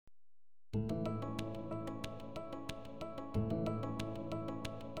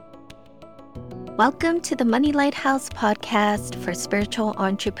Welcome to the Money Lighthouse podcast for spiritual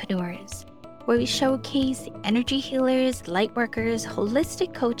entrepreneurs, where we showcase energy healers, lightworkers,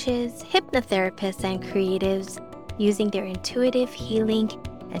 holistic coaches, hypnotherapists, and creatives using their intuitive healing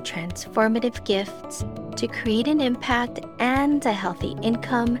and transformative gifts to create an impact and a healthy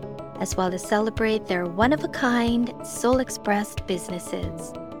income, as well as celebrate their one-of-a-kind, soul-expressed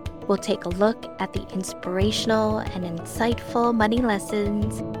businesses. We'll take a look at the inspirational and insightful money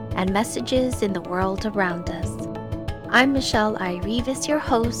lessons and messages in the world around us. I'm Michelle Irivis, your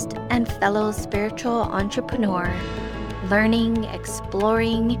host and fellow spiritual entrepreneur, learning,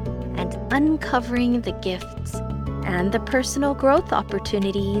 exploring, and uncovering the gifts and the personal growth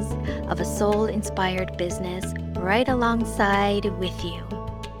opportunities of a soul-inspired business right alongside with you.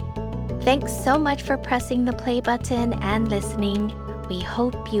 Thanks so much for pressing the play button and listening. We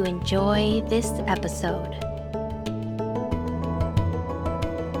hope you enjoy this episode.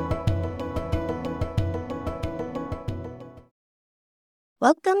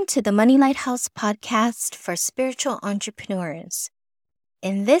 Welcome to the Money Lighthouse podcast for spiritual entrepreneurs.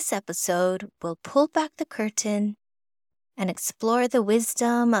 In this episode, we'll pull back the curtain and explore the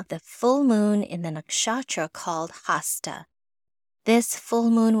wisdom of the full moon in the nakshatra called Hasta. This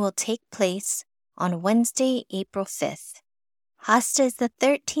full moon will take place on Wednesday, April 5th. Hasta is the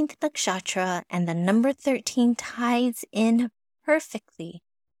 13th nakshatra, and the number 13 ties in perfectly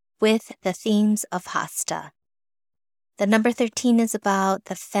with the themes of Hasta. The number 13 is about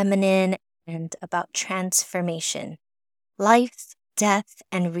the feminine and about transformation, life, death,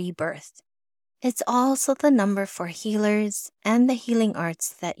 and rebirth. It's also the number for healers and the healing arts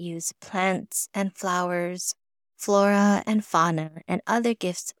that use plants and flowers, flora and fauna, and other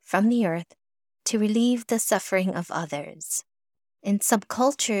gifts from the earth to relieve the suffering of others. In some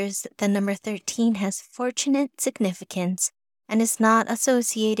cultures, the number 13 has fortunate significance and is not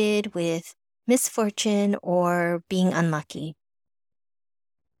associated with misfortune or being unlucky.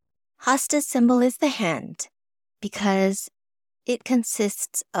 Hasta's symbol is the hand because it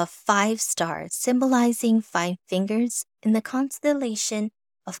consists of 5 stars symbolizing 5 fingers in the constellation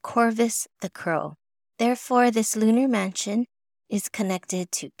of Corvus the Crow. Therefore, this lunar mansion is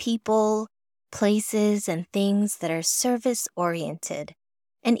connected to people, places, and things that are service-oriented.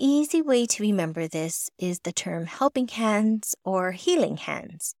 An easy way to remember this is the term helping hands or healing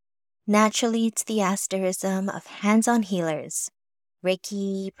hands. Naturally, it's the asterism of hands-on healers,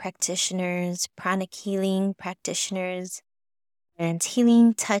 Reiki practitioners, pranic healing practitioners, and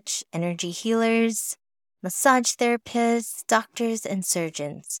healing touch energy healers, massage therapists, doctors, and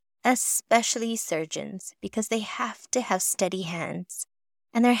surgeons, especially surgeons, because they have to have steady hands,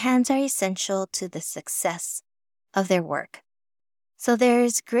 and their hands are essential to the success of their work. So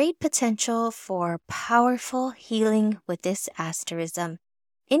there's great potential for powerful healing with this asterism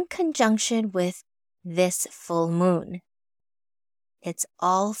in conjunction with this full moon. It's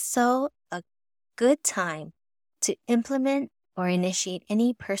also a good time to implement or initiate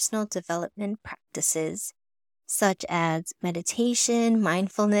any personal development practices such as meditation,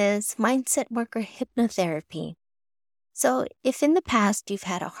 mindfulness, mindset work, or hypnotherapy. So if in the past you've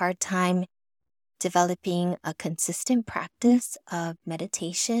had a hard time developing a consistent practice of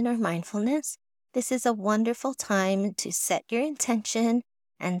meditation or mindfulness, this is a wonderful time to set your intention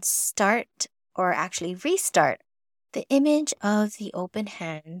and start, or actually restart. The image of the open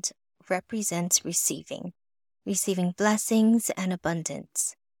hand represents receiving blessings and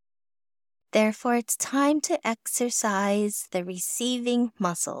abundance. Therefore, it's time to exercise the receiving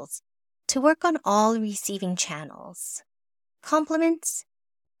muscles to work on all receiving channels: compliments,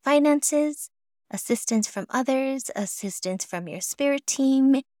 finances, assistance from others, assistance from your spirit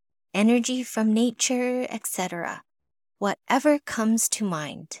team, energy from nature, etc. Whatever comes to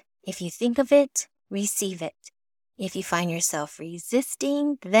mind. If you think of it, receive it. If you find yourself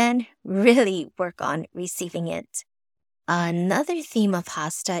resisting, then really work on receiving it. Another theme of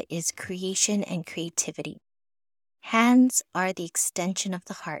Hasta is creation and creativity. Hands are the extension of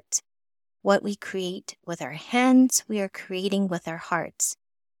the heart. What we create with our hands, we are creating with our hearts.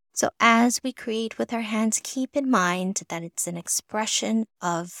 So as we create with our hands, keep in mind that it's an expression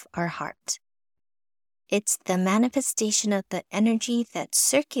of our heart. It's the manifestation of the energy that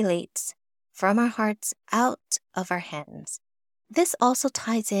circulates from our hearts out of our hands. This also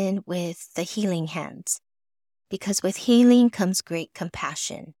ties in with the healing hands, because with healing comes great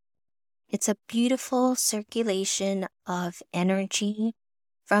compassion. It's a beautiful circulation of energy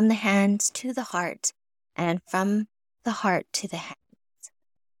from the hands to the heart and from the heart to the hands.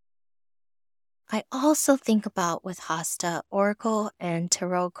 I also think about with Hasta, Oracle and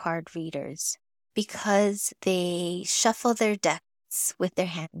Tarot card readers, because they shuffle their decks with their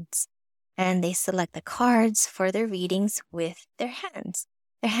hands and they select the cards for their readings with their hands.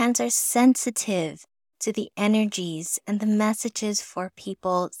 Their hands are sensitive to the energies and the messages for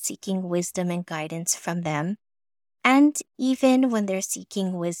people seeking wisdom and guidance from them, and even when they're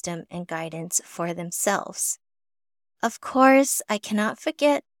seeking wisdom and guidance for themselves. Of course, I cannot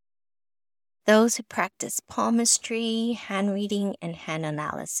forget those who practice palmistry, hand reading, and hand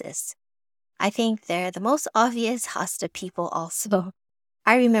analysis. I think they're the most obvious Hasta people also.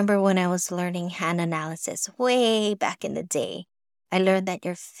 I remember when I was learning hand analysis way back in the day, I learned that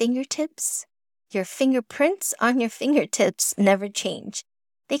your fingerprints on your fingertips never change.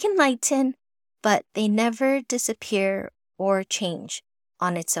 They can lighten, but they never disappear or change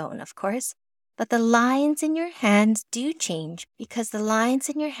on its own, of course. But the lines in your hands do change because the lines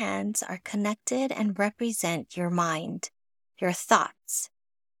in your hands are connected and represent your mind, your thoughts.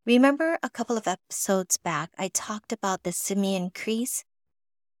 Remember a couple of episodes back, I talked about the simian crease?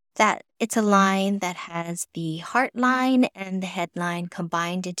 That it's a line that has the heart line and the head line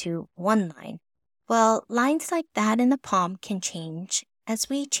combined into one line. Well, lines like that in the palm can change as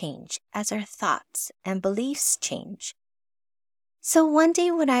we change, as our thoughts and beliefs change. So one day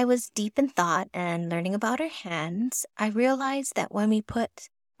when I was deep in thought and learning about our hands, I realized that when we put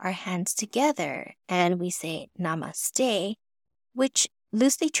our hands together and we say namaste, which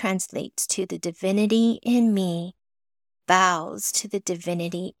loosely translates to the divinity in me, bows to the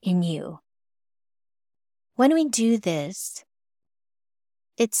divinity in you. When we do this,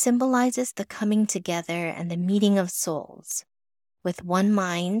 it symbolizes the coming together and the meeting of souls with one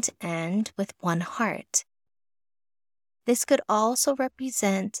mind and with one heart. This could also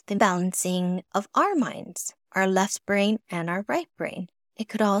represent the balancing of our minds, our left brain and our right brain. It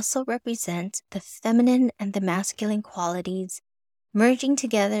could also represent the feminine and the masculine qualities merging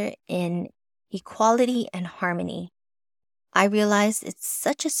together in equality and harmony. I realized it's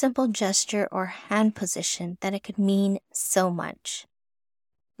such a simple gesture or hand position that it could mean so much.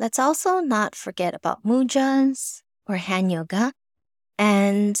 Let's also not forget about mudras or hand yoga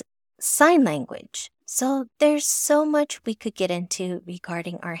and sign language. So there's so much we could get into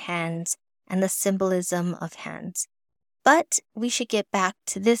regarding our hands and the symbolism of hands. But we should get back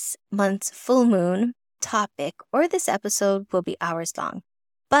to this month's full moon topic, or this episode will be hours long.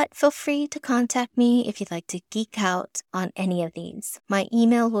 But feel free to contact me if you'd like to geek out on any of these. My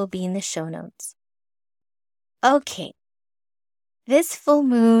email will be in the show notes. Okay, this full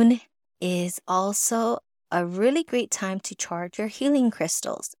moon is also a really great time to charge your healing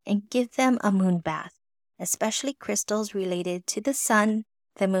crystals and give them a moon bath, especially crystals related to the sun,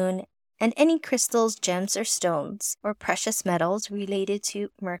 the moon, and any crystals, gems, or stones, or precious metals related to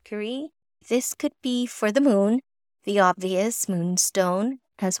Mercury. This could be for the moon, the obvious moonstone,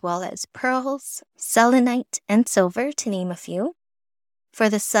 as well as pearls, selenite, and silver, to name a few. For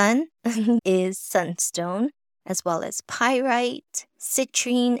the sun is sunstone, as well as pyrite,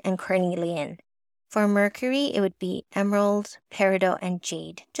 citrine, and cornelian. For Mercury, it would be emerald, peridot, and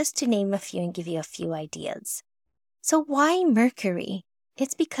jade, just to name a few and give you a few ideas. So why Mercury?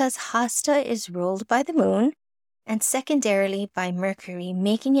 It's because Hasta is ruled by the moon, and secondarily by Mercury,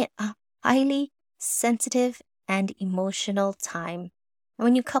 making it a highly sensitive and emotional time. And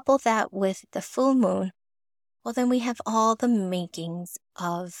when you couple that with the full moon, well, then we have all the makings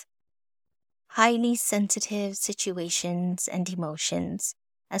of highly sensitive situations and emotions,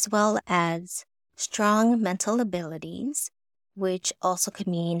 as well as strong mental abilities, which also could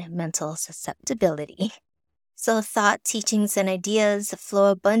mean mental susceptibility. So thought, teachings, and ideas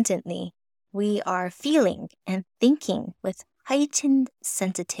flow abundantly. We are feeling and thinking with heightened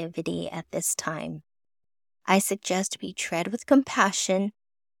sensitivity at this time. I suggest we tread with compassion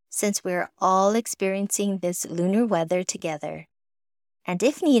since we're all experiencing this lunar weather together. And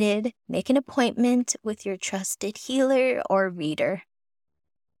if needed, make an appointment with your trusted healer or reader.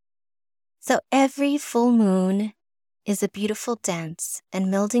 So every full moon is a beautiful dance and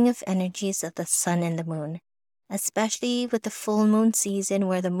melding of energies of the sun and the moon, especially with the full moon season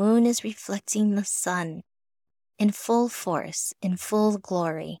where the moon is reflecting the sun in full force, in full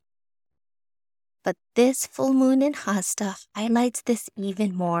glory. But this full moon in Hasta highlights this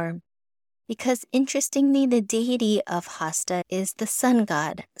even more because interestingly, the deity of Hasta is the sun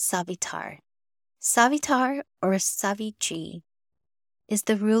god, Savitar. Savitar, or Savitri, is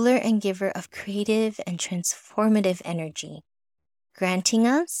the ruler and giver of creative and transformative energy, granting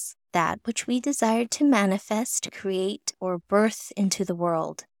us that which we desire to manifest, create, or birth into the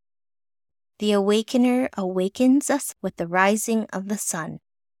world. The awakener awakens us with the rising of the sun,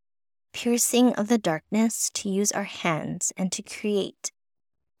 piercing of the darkness to use our hands and to create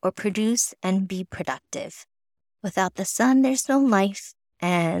or produce and be productive. Without the sun, there's no life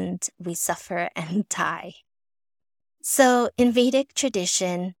and we suffer and die. So in Vedic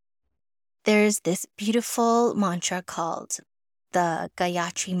tradition, there's this beautiful mantra called the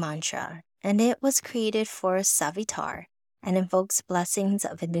Gayatri Mantra, and it was created for Savitar and invokes blessings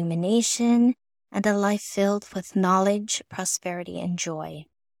of illumination and a life filled with knowledge, prosperity, and joy.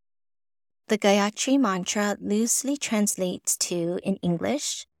 The Gayatri Mantra loosely translates to, in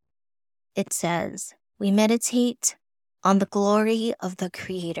English, it says, "We meditate on the glory of the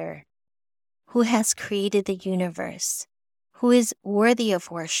Creator, who has created the universe, who is worthy of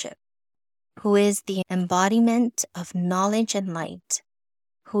worship, who is the embodiment of knowledge and light,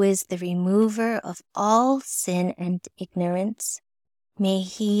 who is the remover of all sin and ignorance. May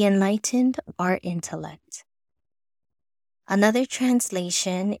He enlighten our intellect." Another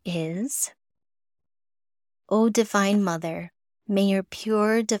translation is, "O Divine Mother, may your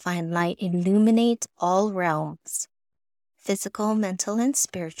pure divine light illuminate all realms, physical, mental, and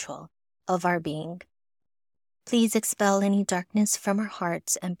spiritual, of our being. Please expel any darkness from our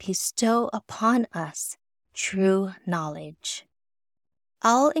hearts and bestow upon us true knowledge."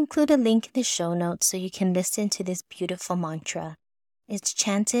 I'll include a link in the show notes so you can listen to this beautiful mantra. It's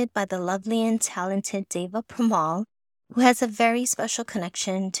chanted by the lovely and talented Deva Pramal, who has a very special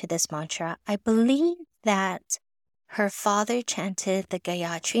connection to this mantra. I believe that her father chanted the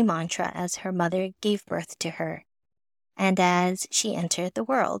Gayatri Mantra as her mother gave birth to her and as she entered the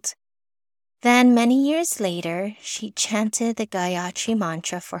world. Then many years later, she chanted the Gayatri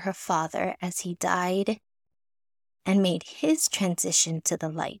Mantra for her father as he died and made his transition to the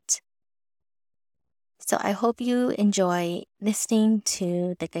light. So I hope you enjoy listening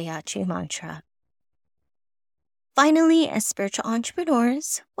to the Gayatri Mantra. Finally, as spiritual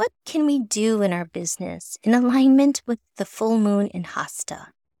entrepreneurs, what can we do in our business in alignment with the full moon in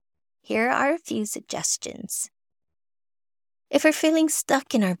Hasta? Here are a few suggestions. If we're feeling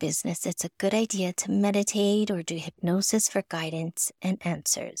stuck in our business, it's a good idea to meditate or do hypnosis for guidance and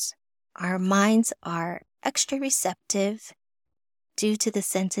answers. Our minds are extra receptive due to the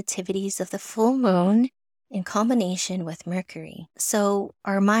sensitivities of the full moon in combination with Mercury. So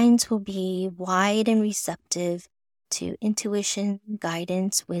our minds will be wide and receptive to intuition,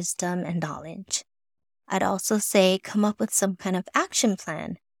 guidance, wisdom, and knowledge. I'd also say come up with some kind of action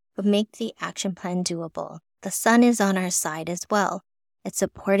plan, but make the action plan doable. The sun is on our side as well. It's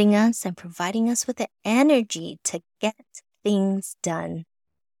supporting us and providing us with the energy to get things done.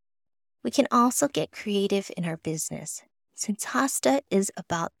 We can also get creative in our business. Since Hasta is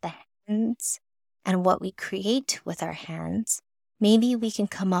about the hands and what we create with our hands, maybe we can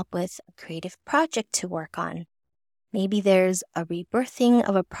come up with a creative project to work on. Maybe there's a rebirthing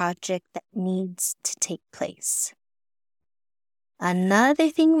of a project that needs to take place. Another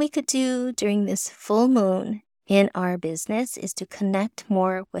thing we could do during this full moon in our business is to connect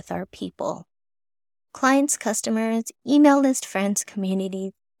more with our people. Clients, customers, email list friends,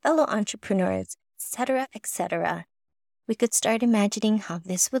 community, fellow entrepreneurs, etc., etc. We could start imagining how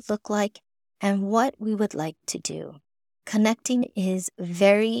this would look like and what we would like to do. Connecting is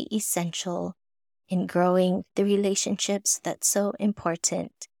very essential in growing the relationships that's so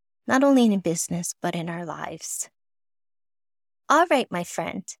important, not only in business, but in our lives. All right, my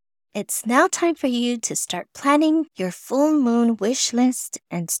friend, it's now time for you to start planning your full moon wish list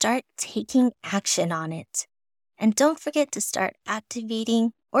and start taking action on it. And don't forget to start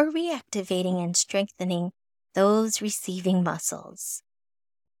activating or reactivating and strengthening those receiving muscles.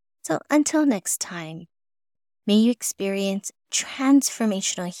 So until next time, may you experience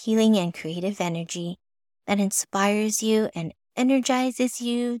transformational healing and creative energy that inspires you and energizes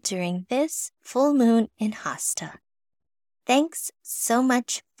you during this full moon in Hasta. Thanks so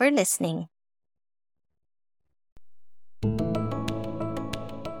much for listening.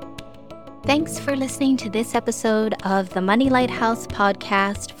 Thanks for listening to this episode of the Money Lighthouse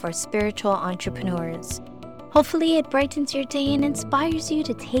podcast for spiritual entrepreneurs. Hopefully it brightens your day and inspires you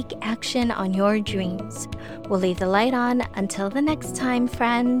to take action on your dreams. We'll leave the light on until the next time,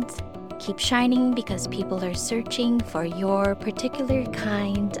 friends. Keep shining because people are searching for your particular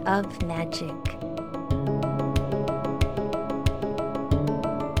kind of magic.